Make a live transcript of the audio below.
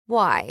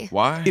Why?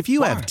 Why? If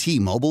you have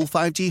T-Mobile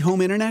 5G home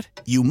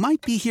internet, you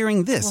might be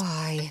hearing this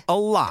Why? a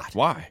lot.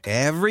 Why?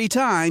 Every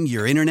time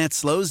your internet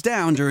slows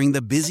down during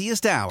the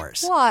busiest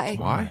hours. Why?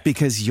 Why?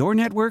 Because your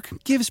network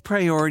gives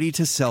priority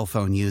to cell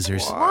phone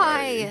users.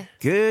 Why?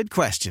 Good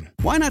question.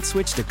 Why not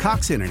switch to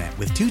Cox Internet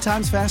with 2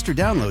 times faster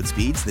download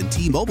speeds than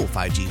T-Mobile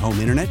 5G home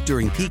internet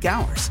during peak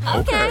hours?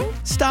 Okay.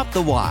 Stop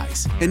the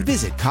whys and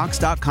visit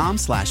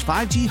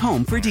cox.com/5G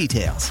home for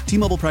details.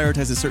 T-Mobile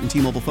prioritizes certain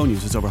T-Mobile phone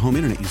users over home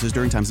internet users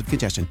during times of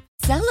congestion.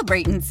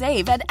 Celebrate and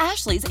save at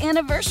Ashley's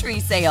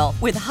Anniversary Sale.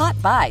 With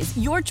Hot Buys,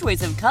 your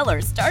choice of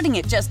colors starting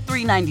at just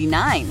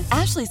 $3.99.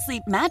 Ashley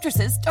Sleep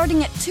mattresses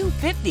starting at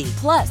 $2.50.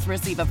 Plus,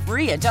 receive a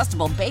free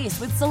adjustable base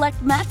with select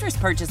mattress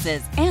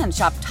purchases. And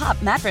shop top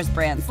mattress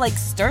brands like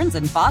Stearns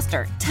 &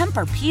 Foster,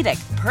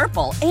 Tempur-Pedic,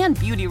 Purple, and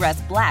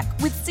Beautyrest Black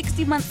with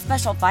 60-month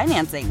special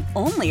financing.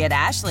 Only at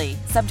Ashley.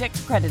 Subject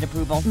to credit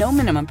approval. No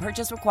minimum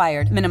purchase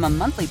required. Minimum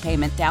monthly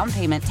payment, down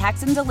payment,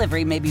 tax, and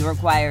delivery may be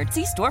required.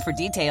 See store for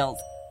details.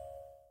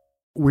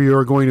 We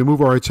are going to move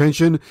our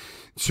attention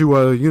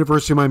to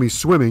University of Miami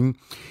swimming,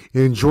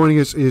 and joining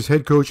us is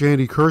head coach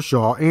Andy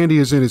Kershaw. Andy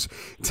is in his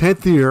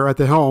 10th year at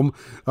the helm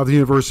of the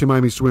University of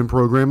Miami swim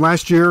program.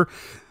 Last year,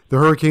 the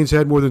Hurricanes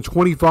had more than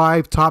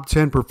 25 top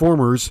 10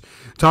 performances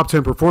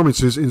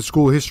in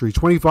school history.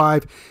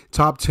 25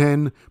 top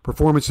 10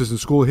 performances in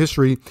school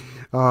history.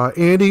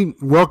 Andy,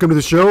 welcome to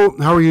the show.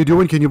 How are you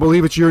doing? Can you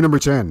believe it's year number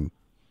 10?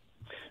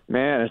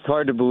 Man, it's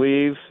hard to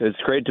believe. It's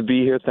great to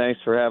be here.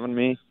 Thanks for having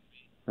me.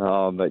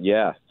 But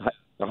yeah,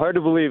 hard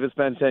to believe it's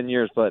been 10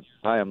 years, but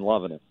I am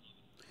loving it.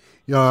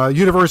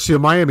 University of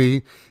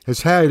Miami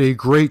has had a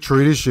great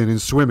tradition in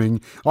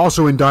swimming,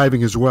 also in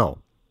diving as well.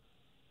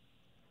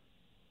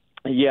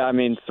 Yeah, I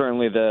mean,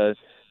 certainly the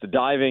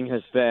diving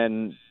has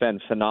been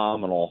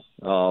phenomenal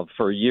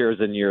for years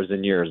and years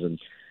and years, and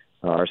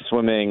our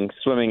swimming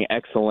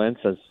excellence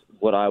is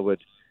what I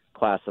would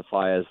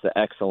classify as the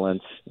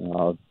excellence.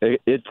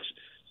 It's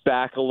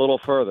back a little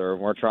further,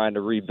 and we're trying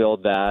to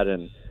rebuild that.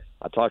 And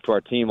I talk to our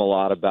team a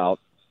lot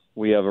about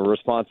we have a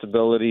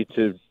responsibility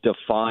to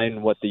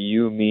define what the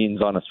U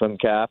means on a swim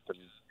cap, and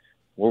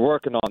we're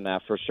working on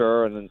that for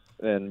sure, and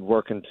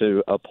working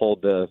to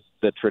uphold the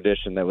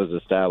tradition that was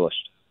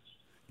established.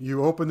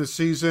 You opened the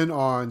season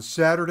on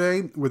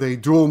Saturday with a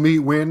dual meet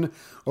win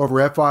over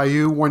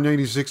FIU,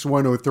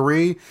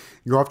 196-103.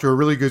 You're off to a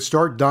really good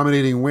start,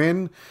 dominating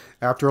win.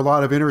 After a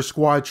lot of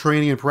inter-squad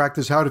training and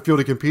practice, how did it feel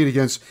to compete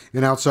against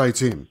an outside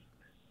team?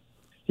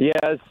 Yeah,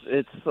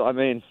 I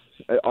mean,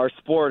 our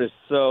sport is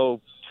so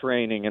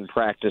training and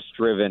practice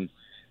driven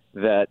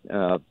that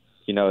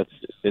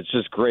it's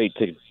just great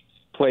to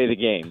play the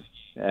game,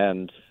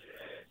 and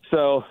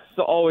so it's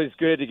always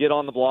good to get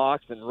on the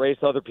blocks and race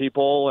other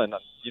people. And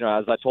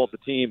as I told the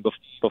team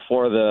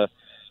before the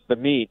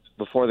meet,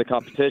 before the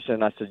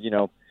competition, I said,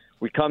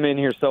 we come in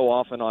here so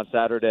often on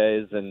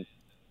Saturdays, and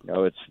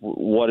it's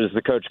what is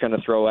the coach going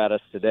to throw at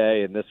us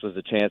today? And this was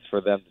a chance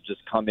for them to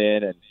just come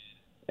in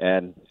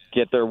and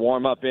get their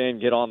warm-up in,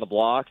 get on the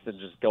blocks, and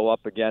just go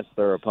up against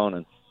their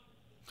opponents.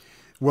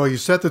 Well, you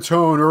set the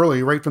tone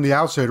early, right from the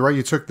outset, right?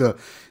 You took the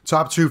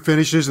top 2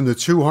 finishes in the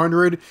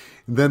 200,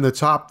 then the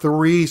top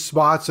 3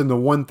 spots in the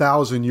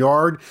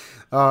 1,000-yard.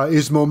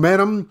 Is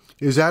momentum,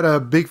 is that a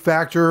big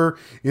factor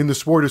in the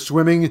sport of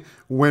swimming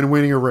when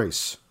winning a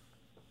race?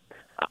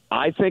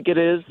 I think it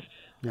is.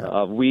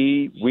 Yeah.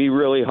 We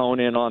really hone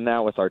in on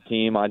that with our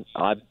team. I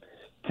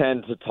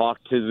tend to talk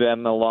to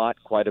them a lot,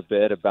 quite a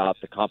bit, about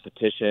the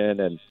competition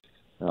and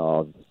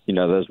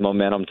those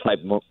momentum type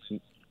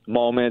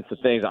moments and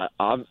things.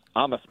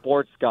 I'm a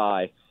sports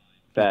guy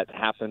that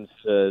happens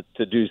to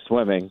do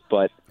swimming,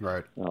 but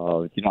right.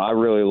 I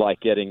really like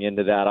getting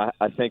into that.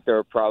 I think there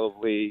are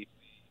probably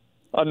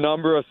a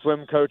number of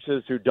swim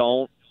coaches who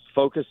don't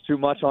focus too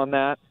much on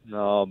that,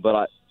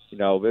 but it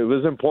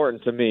was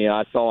important to me.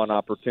 I saw an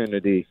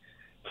opportunity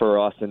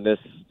for us in this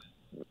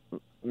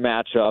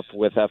matchup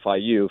with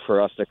FIU for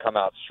us to come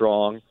out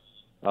strong.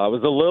 I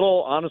was a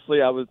little,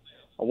 honestly, I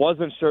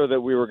wasn't sure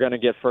that we were going to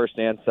get first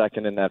and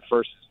second in that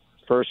first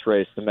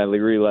race, the medley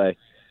relay.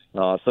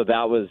 So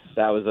that was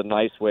a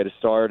nice way to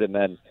start. And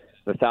then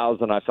the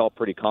 1,000 I felt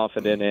pretty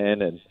confident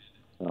in, and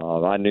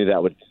I knew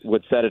that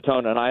would set a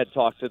tone. And I had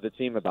talked to the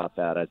team about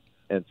that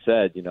and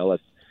said,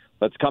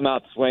 let's come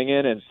out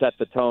swinging and set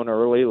the tone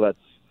early.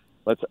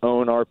 Let's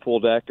own our pool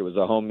deck. It was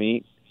a home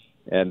meet,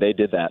 and they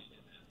did that.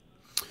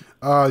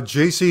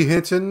 J.C.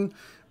 Hinton,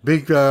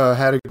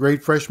 had a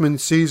great freshman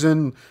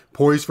season,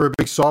 poised for a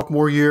big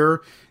sophomore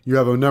year. You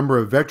have a number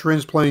of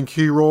veterans playing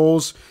key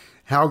roles.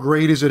 How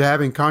great is it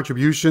having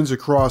contributions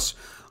across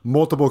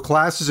multiple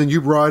classes? And you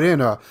brought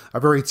in a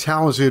very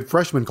talented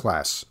freshman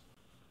class.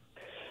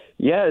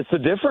 Yeah, it's a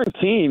different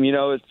team.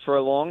 It's for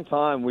a long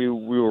time we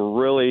were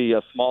really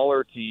a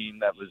smaller team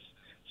that was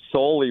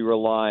solely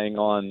relying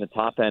on the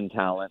top end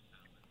talent.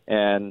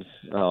 And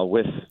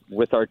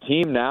with our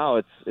team now,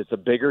 it's a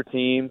bigger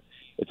team.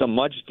 It's a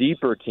much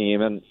deeper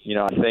team, and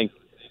I think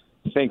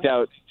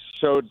that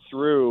showed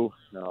through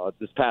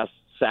this past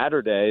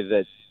Saturday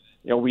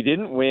that we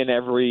didn't win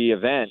every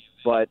event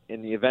but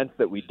in the events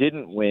that we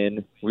didn't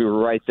win, we were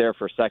right there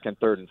for second,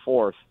 third, and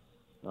fourth.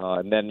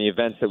 And then the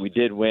events that we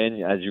did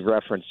win, as you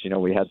referenced,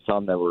 we had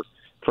some that were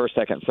first,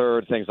 second,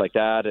 third, things like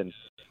that. And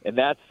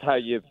that's how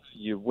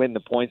you win the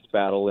points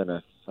battle in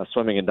a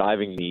swimming and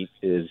diving meet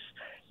is,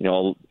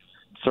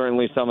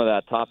 certainly some of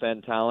that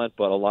top-end talent,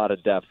 but a lot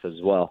of depth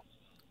as well.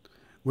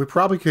 We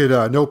probably could,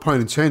 no pun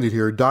intended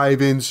here,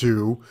 dive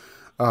into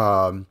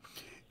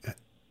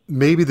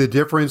maybe the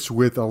difference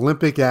with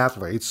Olympic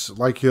athletes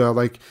like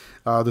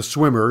the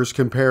swimmers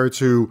compared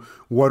to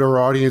what our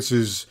audience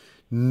is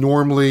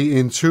normally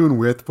in tune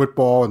with,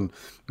 football and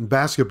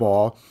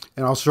basketball.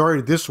 And I'll start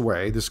it this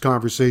way, this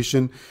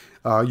conversation.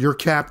 Your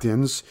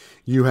captains,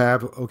 you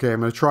have, okay, I'm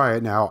going to try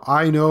it now.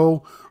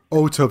 Aino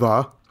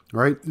Otava,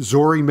 right?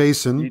 Zori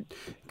Mason,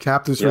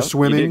 captains for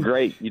swimming.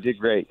 You did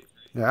great.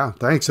 Yeah,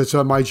 thanks. That's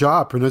my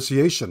job,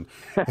 pronunciation.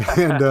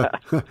 And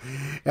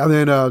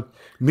then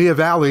Mia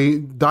Valley,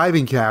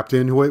 diving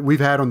captain, who we've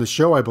had on the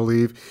show, I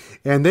believe.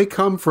 And they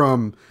come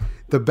from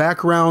the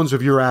backgrounds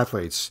of your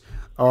athletes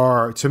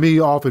are, to me,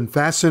 often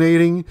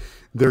fascinating.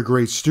 They're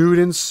great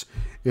students,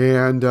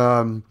 and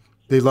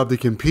they love to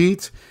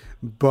compete.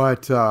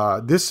 But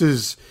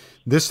this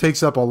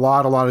takes up a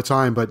lot of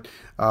time, but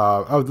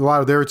a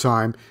lot of their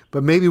time.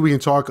 But maybe we can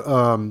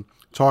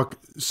talk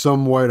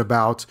somewhat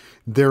about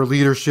their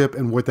leadership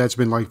and what that's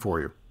been like for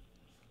you.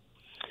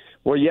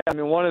 Well, yeah,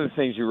 one of the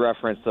things you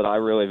referenced that I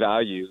really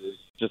value is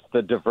just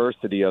the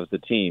diversity of the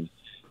team.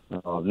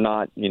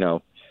 Not,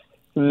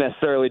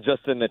 necessarily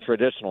just in the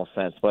traditional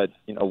sense, but,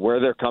 where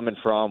they're coming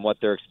from,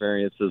 what their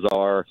experiences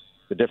are,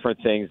 the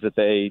different things that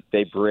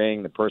they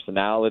bring, the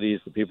personalities,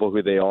 the people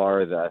who they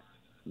are,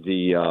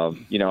 the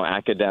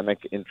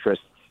academic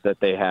interests that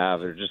they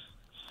have. There's just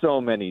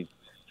so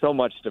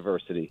much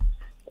diversity.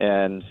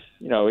 And,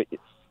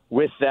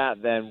 with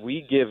that, then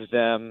we give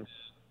them,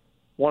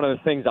 one of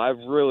the things I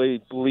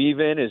really believe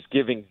in is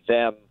giving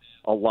them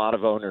a lot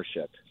of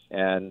ownership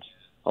and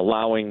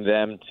allowing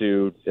them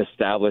to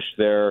establish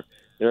their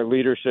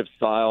leadership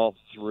style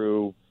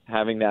through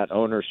having that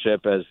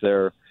ownership as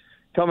they're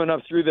coming up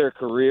through their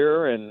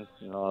career. And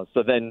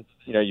so then,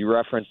 you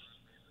referenced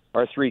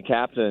our three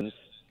captains,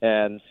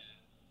 and,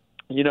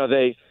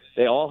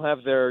 they all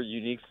have their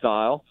unique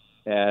style,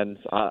 and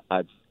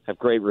I have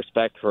great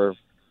respect for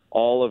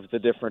all of the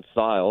different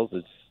styles.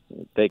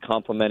 They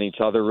complement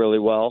each other really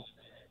well,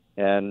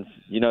 and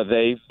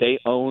they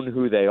own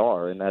who they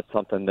are, and that's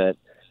something that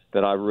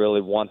I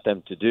really want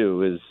them to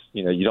do. Is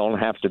you don't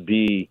have to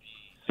be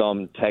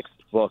some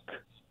textbook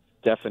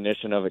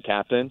definition of a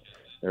captain.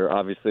 There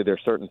are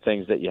certain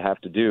things that you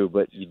have to do,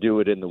 but you do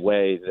it in the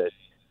way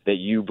that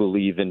you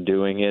believe in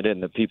doing it,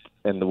 and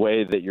the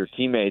way that your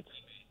teammates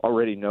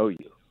already know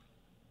you.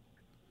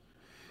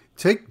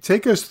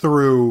 Take us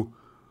through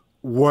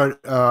what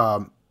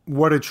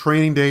a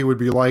training day would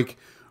be like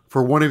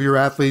for one of your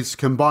athletes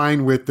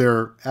combined with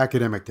their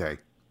academic day.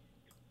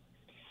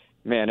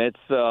 Man, it's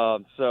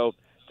so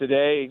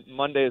today,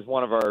 Monday is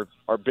one of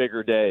our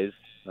bigger days.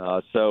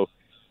 So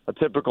a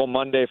typical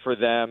Monday for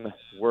them,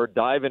 we're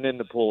diving in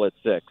the pool at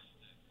 6.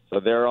 So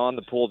they're on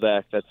the pool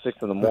deck at 6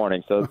 in the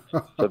morning. So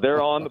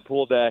they're on the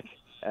pool deck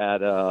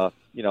at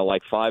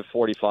like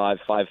 5:45,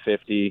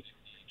 5:50,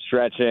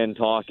 stretching,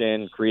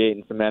 talking,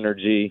 creating some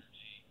energy.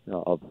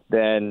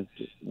 Then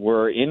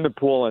we're in the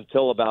pool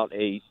until about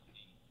 8.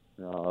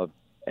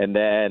 And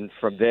then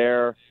from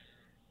there,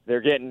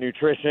 they're getting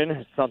nutrition.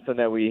 It's something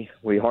that we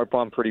harp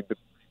on pretty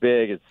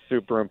big. It's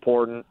super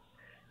important.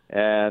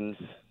 And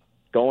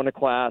going to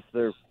class,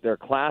 their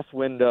class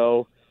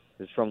window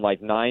is from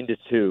like 9 to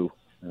 2.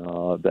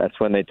 That's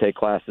when they take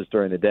classes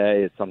during the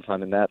day. It's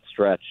sometime in that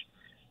stretch.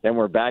 Then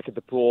we're back at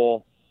the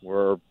pool.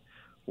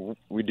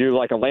 We do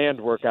like a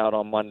land workout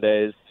on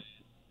Mondays,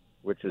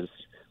 which is,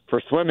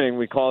 for swimming,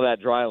 we call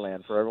that dry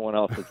land. For everyone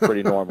else, it's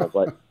pretty normal.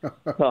 But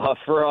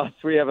for us,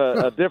 we have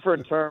a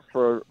different term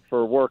for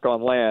work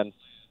on land.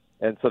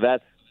 And so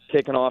that's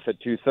kicking off at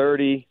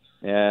 2:30,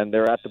 and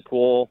they're at the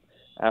pool.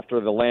 After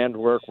the land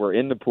work, we're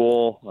in the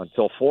pool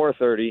until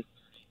 4:30.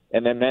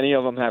 And then many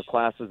of them have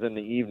classes in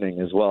the evening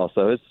as well.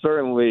 So it's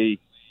certainly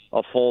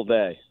a full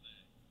day.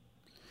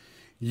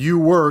 You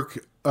work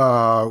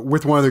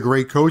with one of the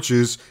great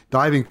coaches,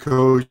 diving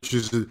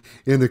coaches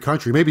in the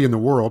country, maybe in the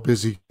world,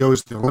 because he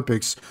goes to the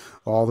Olympics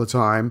all the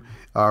time.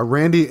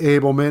 Randy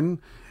Abelman,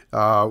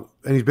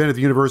 and he's been at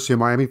the University of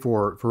Miami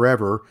for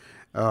forever.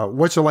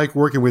 What's it like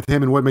working with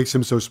him, and what makes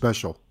him so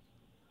special?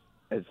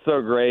 It's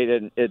so great,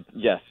 and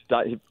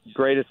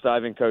greatest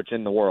diving coach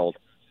in the world.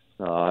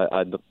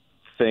 I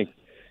think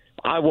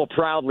I will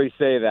proudly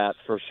say that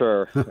for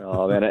sure,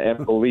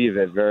 and believe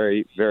it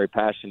very, very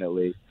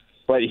passionately.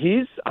 But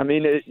he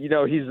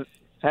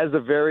has a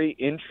very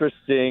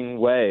interesting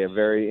way, a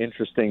very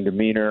interesting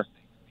demeanor.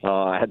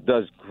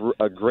 Does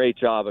a great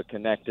job of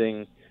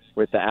connecting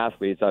with the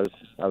athletes. I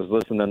was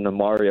listening to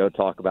Mario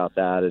talk about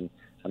that, and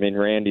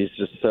Randy's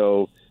just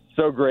so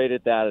great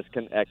at that,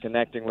 at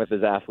connecting with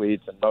his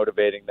athletes and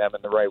motivating them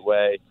in the right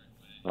way.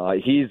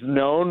 He's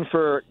known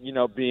for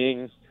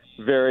being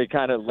very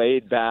kind of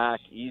laid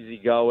back,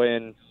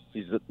 easygoing,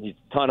 He's a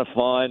ton of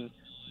fun,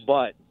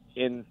 but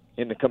in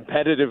the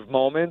competitive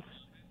moments,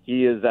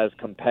 he is as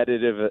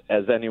competitive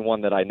as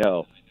anyone that I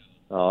know.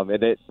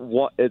 And it's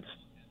one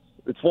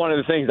of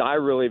the things I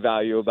really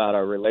value about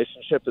our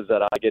relationship is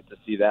that I get to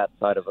see that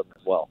side of him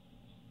as well.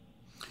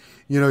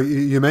 You know,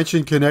 you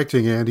mentioned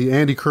connecting, Andy.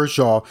 Andy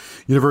Kershaw,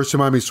 University of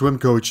Miami swim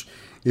coach,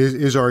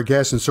 is our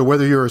guest. And so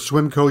whether you're a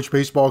swim coach,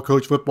 baseball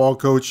coach, football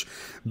coach,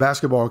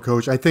 basketball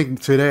coach, I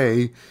think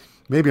today,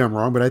 maybe I'm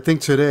wrong, but I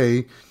think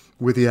today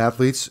with the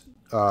athletes,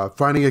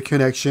 finding a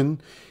connection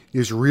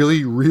is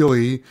really,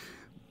 really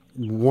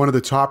one of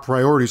the top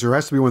priorities, or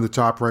has to be one of the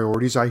top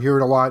priorities. I hear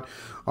it a lot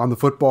on the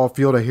football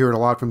field. I hear it a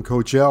lot from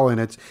Coach L, and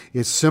it's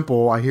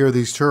simple. I hear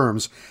these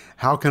terms.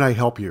 How can I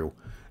help you?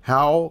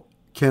 How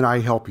can I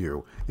help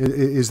you?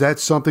 Is that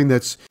something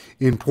that's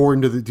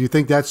important do you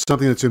think that's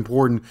something that's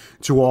important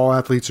to all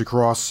athletes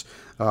across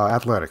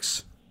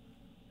athletics?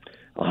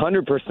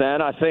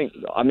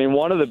 100%. I mean,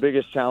 one of the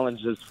biggest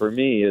challenges for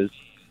me is,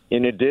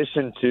 in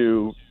addition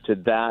to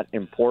that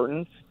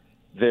importance,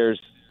 there's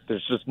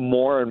just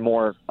more and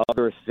more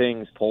other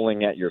things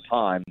pulling at your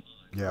time.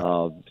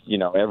 Yeah. You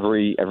know,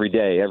 every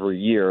day, every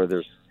year,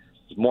 there's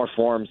more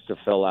forms to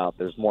fill out.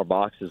 There's more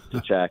boxes to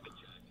check.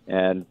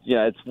 And,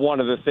 yeah, it's one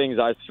of the things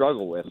I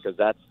struggle with because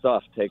that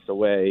stuff takes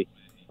away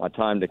my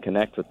time to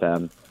connect with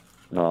them.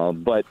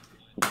 But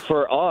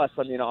for us,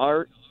 I mean,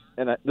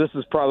 this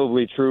is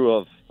probably true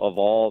of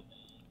all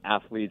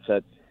athletes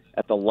at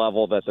the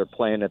level that they're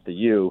playing at the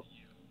U.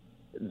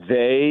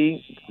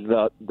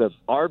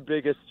 Our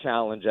biggest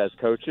challenge as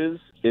coaches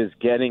is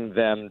getting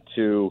them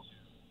to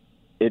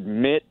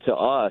admit to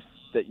us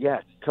that,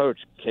 yeah, coach,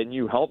 can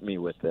you help me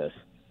with this?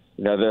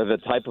 You know, they're the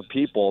type of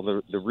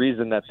people, the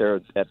reason that they're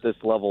at this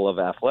level of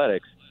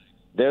athletics,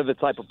 they're the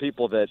type of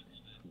people that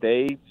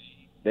they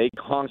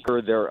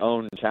conquer their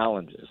own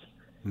challenges.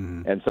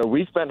 Mm-hmm. And so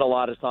we spend a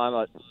lot of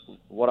time,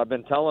 what I've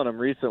been telling them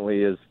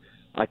recently is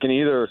I can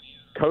either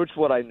coach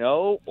what I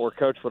know or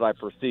coach what I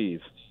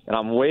perceive. And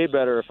I'm way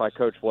better if I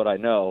coach what I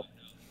know.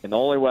 And the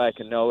only way I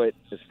can know it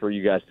is for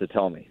you guys to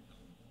tell me.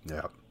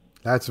 Yeah,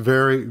 that's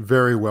very,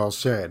 very well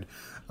said.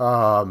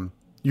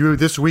 You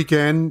this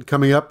weekend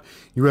coming up,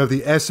 you have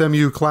the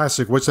SMU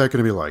Classic. What's that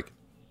going to be like?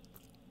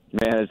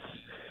 Man,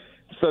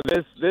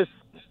 this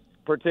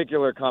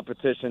particular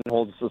competition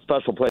holds a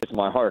special place in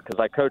my heart because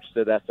I coached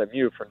at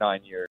SMU for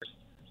 9 years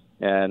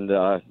and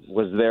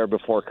was there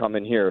before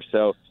coming here.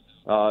 So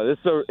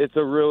it's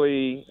a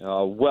really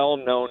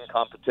well-known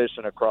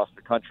competition across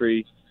the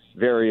country,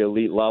 very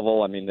elite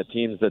level. I mean, the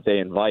teams that they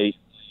invite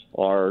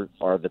are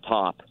the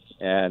top,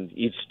 and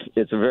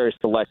it's a very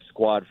select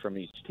squad from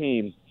each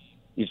team.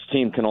 Each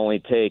team can only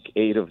take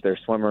 8 of their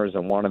swimmers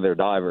and 1 of their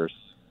divers.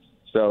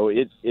 So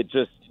it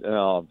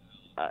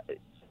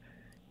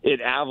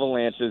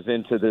avalanches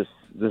into this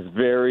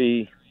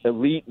very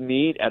elite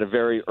meet at a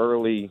very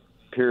early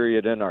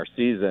period in our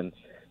season.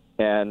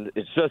 And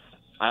it's just,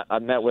 I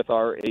met with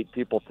our 8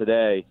 people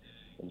today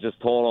and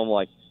just told them,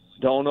 like,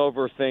 don't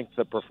overthink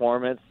the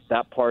performance.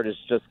 That part is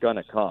just going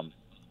to come.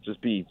 Just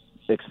be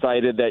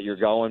excited that you're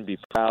going. Be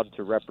proud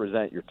to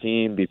represent your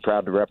team. Be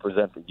proud to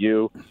represent the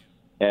U.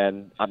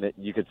 And I mean,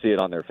 you could see it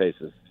on their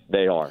faces.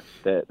 They are.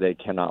 They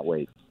cannot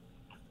wait.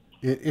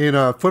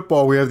 In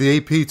football, we have the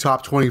AP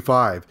Top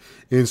 25.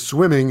 In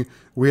swimming,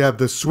 we have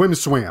the Swim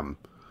Swam.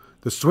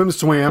 The Swim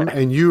Swam,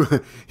 and you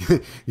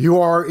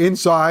are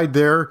inside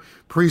their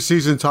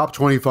preseason Top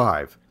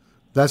 25.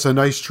 That's a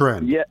nice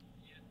trend.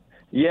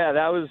 Yeah,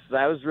 that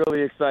was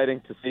really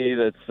exciting to see.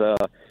 That's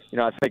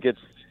I think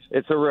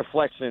it's a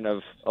reflection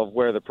of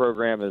where the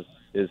program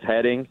is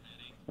heading.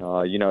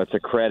 It's a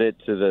credit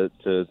to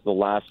the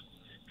last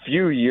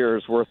few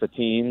years worth of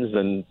teams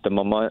and the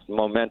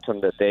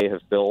momentum that they have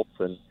built,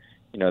 and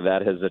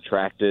that has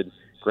attracted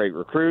great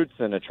recruits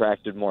and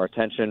attracted more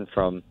attention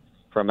from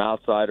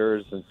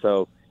outsiders. And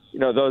so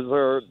those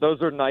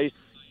are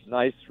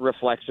nice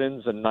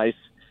reflections and nice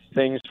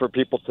things for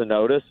people to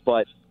notice.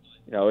 But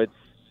it's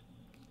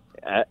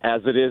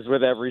as it is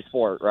with every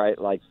sport, right?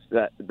 Like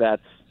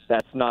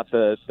that's not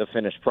the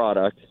finished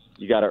product.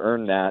 You got to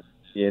earn that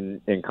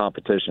in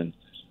competition.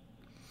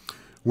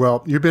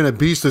 Well, you've been a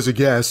beast as a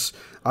guest.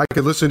 I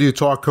could listen to you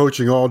talk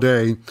coaching all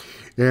day.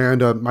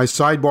 And my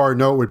sidebar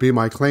note would be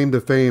my claim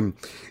to fame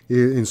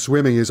in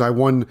swimming is I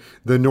won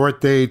the North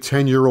Day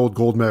 10-year-old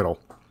gold medal.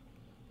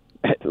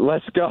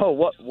 Let's go.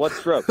 What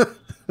stroke?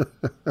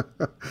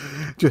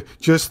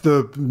 Just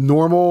the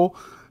normal,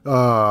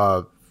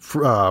 what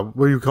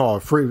do you call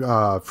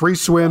it? Free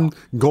swim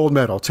gold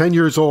medal, 10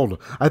 years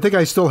old. I think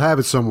I still have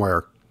it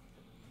somewhere.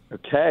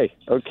 Okay.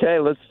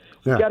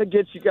 We got to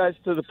get you guys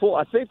to the pool.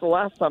 I think the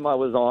last time I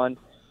was on,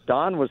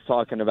 Don was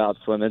talking about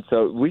swimming,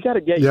 so we got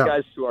to get you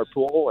guys to our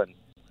pool and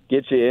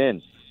get you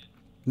in.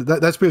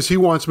 That's because he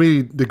wants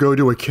me to go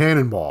do a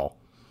cannonball.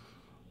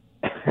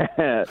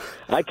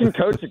 I can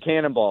coach a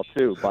cannonball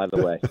too, by the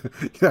way.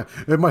 Yeah,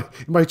 it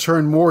might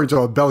turn more into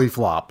a belly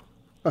flop.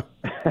 One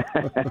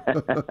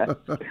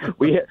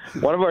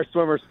of our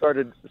swimmers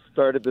started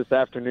this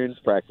afternoon's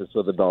practice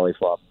with a belly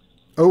flop.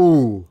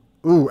 Oh,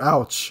 Ooh,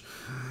 ouch.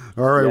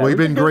 All right, well, you've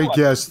been a great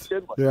guest.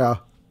 Yeah.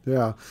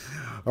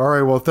 All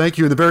right, well, thank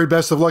you, and the very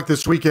best of luck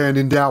this weekend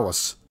in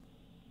Dallas.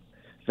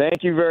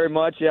 Thank you very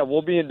much. Yeah,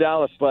 we'll be in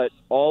Dallas, but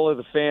all of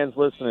the fans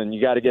listening, you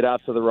got to get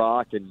out to the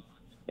Rock and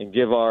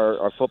give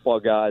our football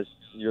guys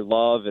your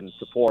love and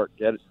support.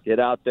 Get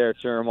out there,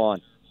 cheer them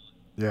on.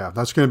 Yeah,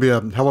 that's going to be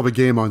a hell of a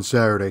game on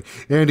Saturday.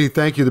 Andy,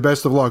 thank you. The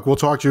best of luck. We'll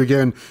talk to you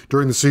again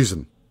during the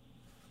season.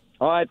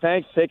 All right,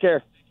 thanks. Take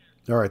care.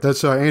 All right,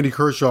 that's Andy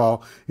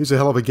Kershaw. He's a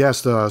hell of a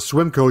guest,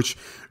 swim coach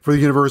for the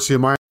University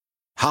of Miami.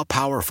 How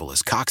powerful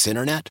is Cox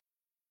Internet?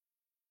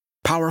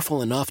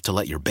 Powerful enough to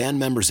let your band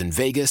members in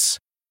Vegas,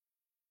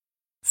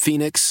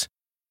 Phoenix,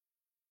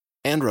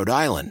 and Rhode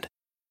Island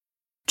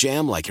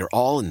jam like you're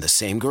all in the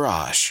same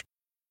garage.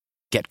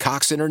 Get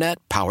Cox Internet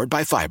powered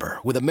by fiber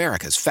with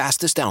America's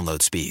fastest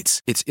download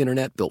speeds. It's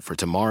internet built for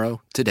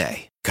tomorrow,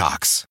 today.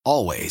 Cox,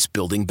 always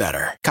building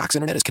better. Cox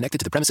Internet is connected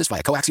to the premises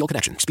via coaxial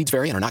connection. Speeds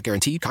vary and are not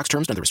guaranteed. Cox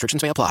terms and other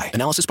restrictions may apply.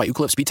 Analysis by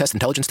Ookla of Speed Test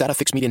Intelligence data.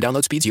 Fixed median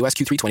download speeds. US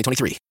Q3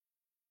 2023.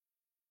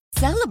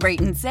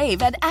 Celebrate and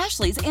save at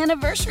Ashley's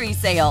Anniversary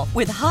Sale.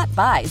 With Hot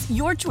Buys,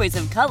 your choice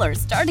of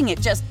colors starting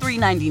at just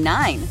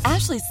 $3.99.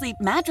 Ashley Sleep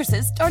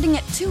mattresses starting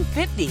at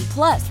 $2.50.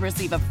 Plus,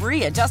 receive a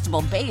free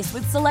adjustable base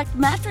with select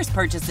mattress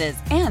purchases.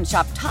 And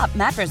shop top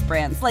mattress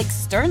brands like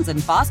Stearns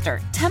 & Foster,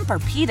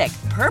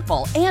 Tempur-Pedic,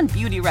 Purple, and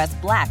Beautyrest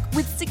Black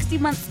with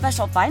 60-month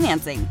special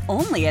financing.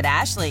 Only at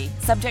Ashley.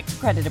 Subject to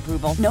credit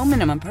approval. No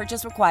minimum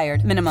purchase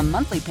required. Minimum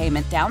monthly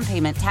payment, down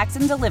payment, tax,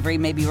 and delivery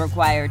may be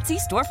required. See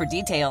store for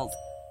details.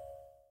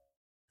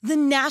 The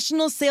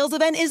national sales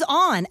event is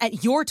on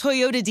at your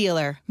Toyota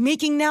dealer,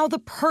 making now the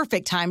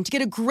perfect time to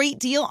get a great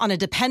deal on a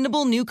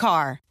dependable new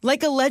car.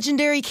 Like a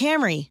legendary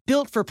Camry,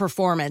 built for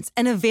performance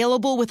and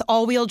available with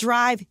all-wheel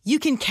drive, you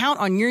can count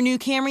on your new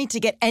Camry to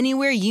get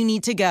anywhere you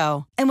need to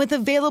go. And with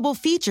available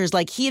features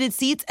like heated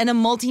seats and a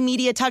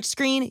multimedia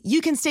touchscreen,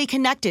 you can stay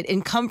connected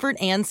in comfort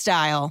and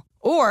style.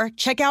 Or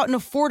check out an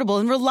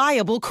affordable and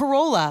reliable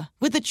Corolla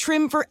with a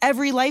trim for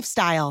every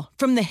lifestyle.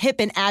 From the hip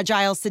and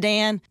agile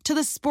sedan to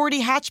the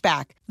sporty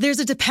hatchback, there's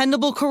a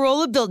dependable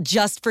Corolla built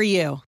just for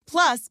you.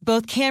 Plus,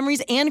 both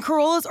Camrys and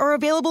Corollas are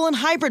available in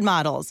hybrid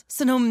models,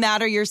 so no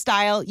matter your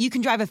style, you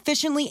can drive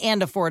efficiently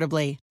and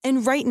affordably.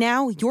 And right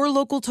now, your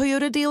local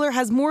Toyota dealer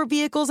has more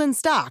vehicles in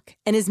stock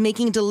and is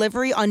making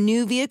delivery on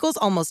new vehicles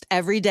almost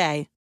every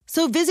day.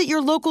 So visit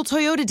your local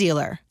Toyota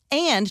dealer.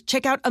 And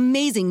check out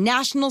amazing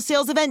national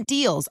sales event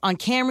deals on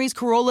Camrys,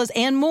 Corollas,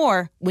 and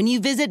more when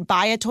you visit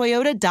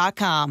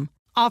buyatoyota.com.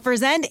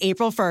 Offers end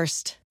April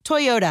 1st.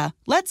 Toyota,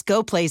 let's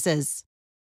go places.